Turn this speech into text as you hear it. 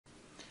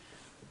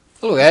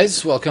Hello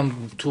guys,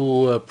 welcome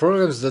to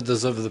Programs That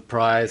Deserve the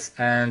Prize,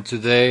 and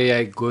today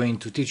I'm going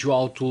to teach you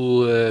how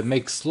to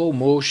make slow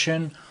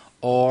motion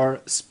or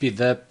speed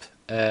up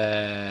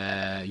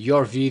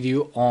your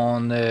video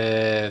on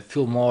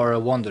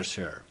Filmora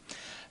Wondershare.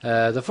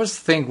 The first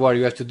thing what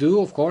you have to do,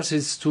 of course,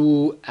 is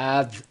to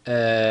add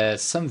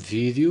some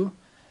video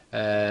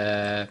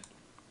of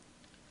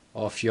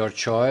your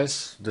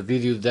choice, the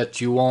video that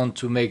you want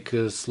to make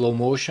slow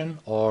motion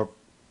or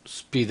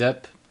speed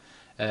up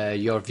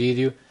your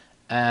video.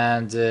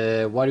 And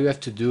what you have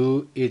to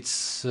do,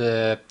 it's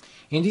in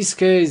this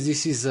case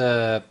this is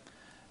a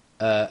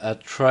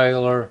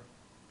trailer,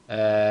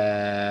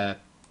 a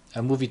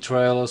movie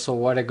trailer. So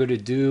what I'm going to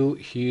do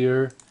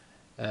here,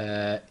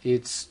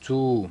 it's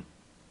to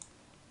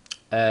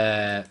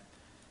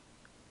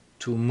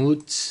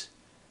mute,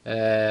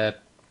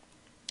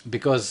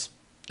 because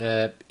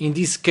in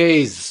this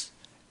case,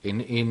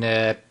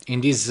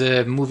 in this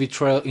movie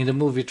trailer, in the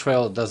movie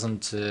trailer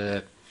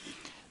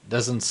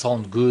doesn't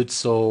sound good,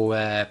 so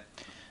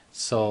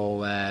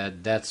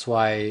that's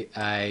why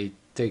I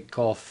take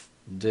off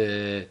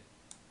the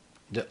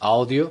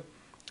audio.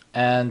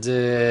 And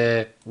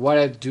what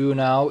I do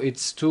now,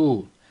 it's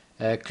to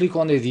click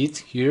on edit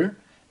here,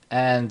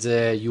 and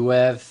you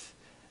have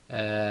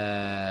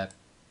a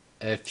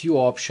few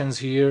options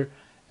here,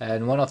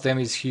 and one of them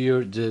is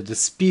here, the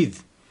speed.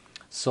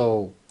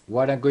 So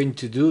what I'm going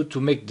to do to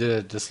make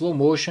the slow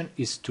motion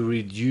is to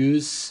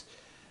reduce,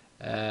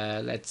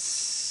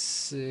 let's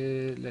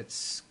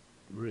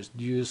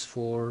reduce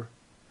for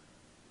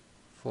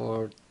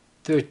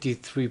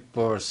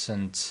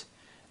 33%,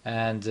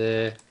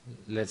 and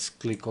let's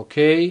click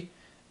OK.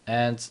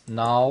 And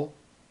now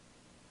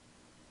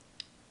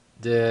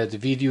the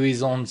video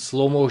is on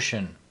slow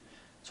motion,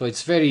 so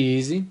it's very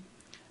easy.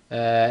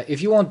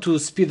 If you want to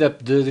speed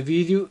up the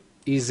video,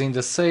 is in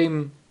the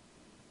same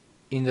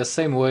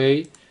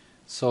way.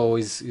 So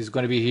it's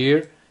going to be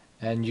here,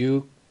 and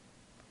you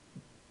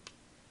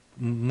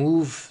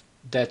move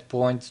that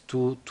point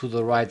to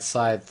the right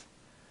side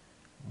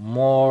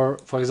more.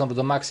 For example,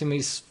 the maximum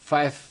is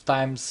 5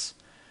 times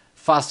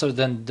faster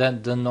than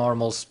the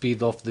normal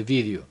speed of the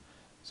video.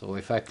 So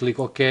if I click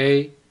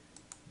OK,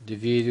 the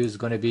video is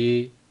going to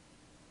be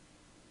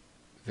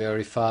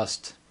very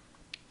fast.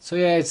 So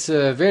yeah, it's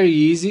very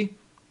easy,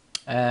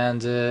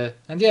 and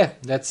yeah,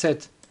 that's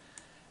it.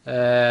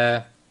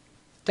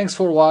 Thanks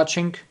for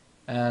watching,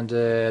 and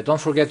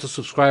don't forget to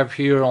subscribe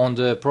here on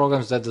the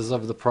Programs That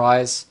Deserve the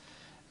Prize,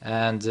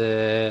 and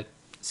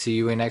see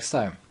you next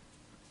time.